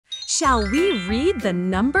Shall we read the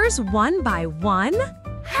numbers one by one?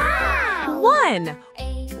 How? 1.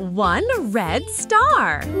 1 red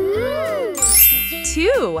star.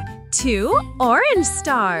 2. 2 orange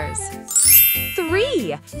stars.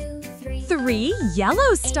 3. 3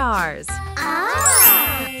 yellow stars.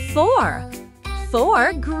 4.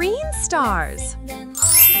 4 green stars.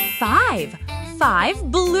 5.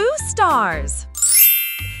 5 blue stars.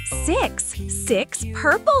 6. 6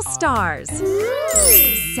 purple stars.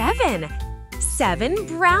 7. 7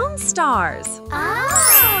 brown stars.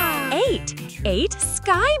 8. 8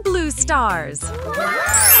 sky blue stars.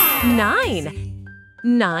 9.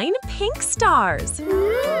 9 pink stars.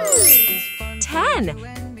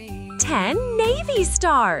 10. 10 navy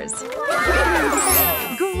stars.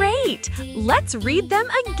 Great! Let's read them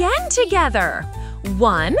again together.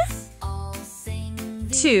 1,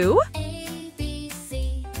 2,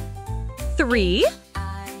 3,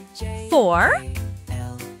 4,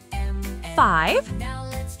 5,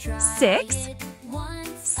 6,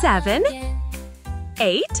 7,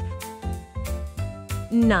 8,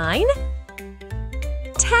 9,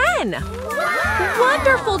 10.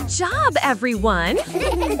 Wonderful job, everyone!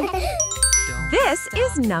 This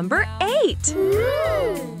is number 8.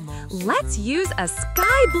 Let's use a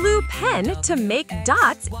sky blue pen to make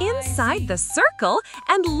dots inside the circle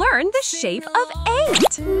and learn the shape of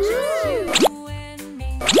 8.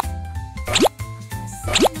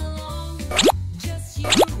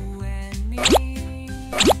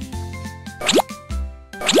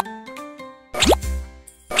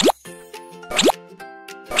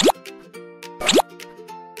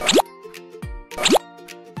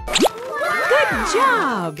 Good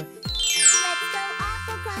job!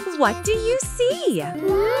 What do you see?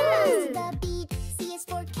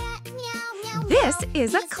 This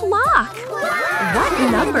is a clock.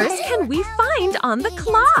 What numbers can we find on the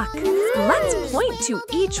clock? Let's point to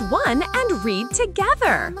each one and read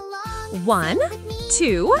together. 1,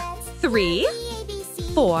 2, 3,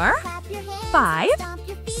 4, 5,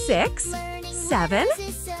 6, 7,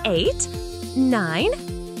 8,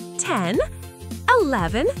 9, 10,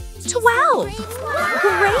 11, 12.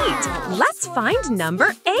 Great! Let's find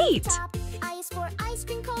number 8.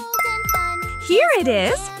 Here it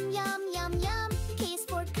is.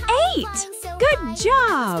 8. Good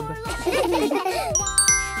job!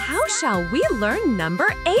 How shall we learn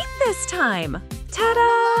number 8 this time?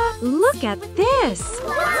 Ta-da! Look at this!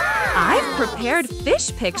 I've prepared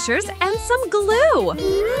fish pictures and some glue.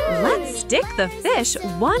 Let's stick the fish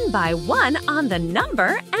one by one on the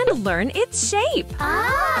number and learn its shape.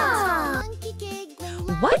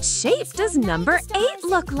 What shape does number 8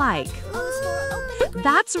 look like?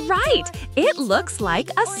 That's right! It looks like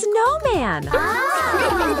a snowman.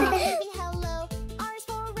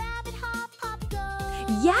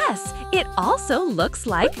 Yes, it also looks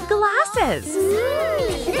like glasses.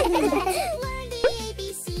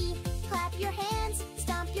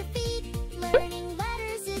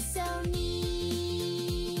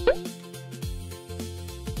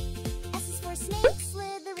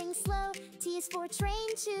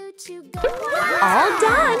 All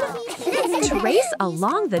done! Trace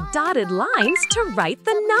along the dotted lines to write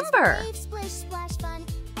the number.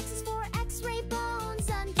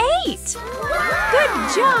 8! Good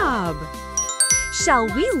job! Shall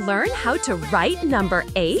we learn how to write number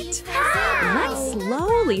 8? Let's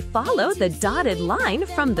slowly follow the dotted line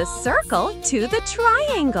from the circle to the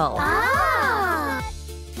triangle.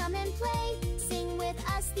 Come and play, sing with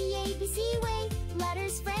us the ABC way.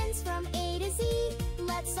 Letters, friends from A to Z.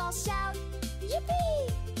 Let's all shout,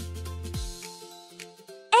 yippee!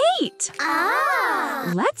 8!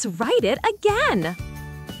 Let's write it again.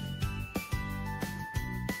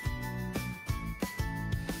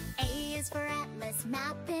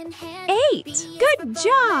 8! Good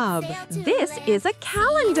job! This is a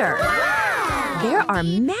calendar. There are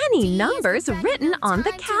many numbers written on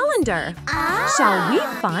the calendar. Shall we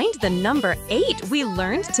find the number 8 we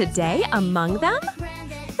learned today among them?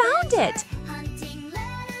 Found it!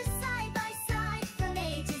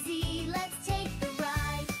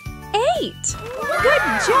 8! Good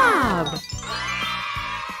job!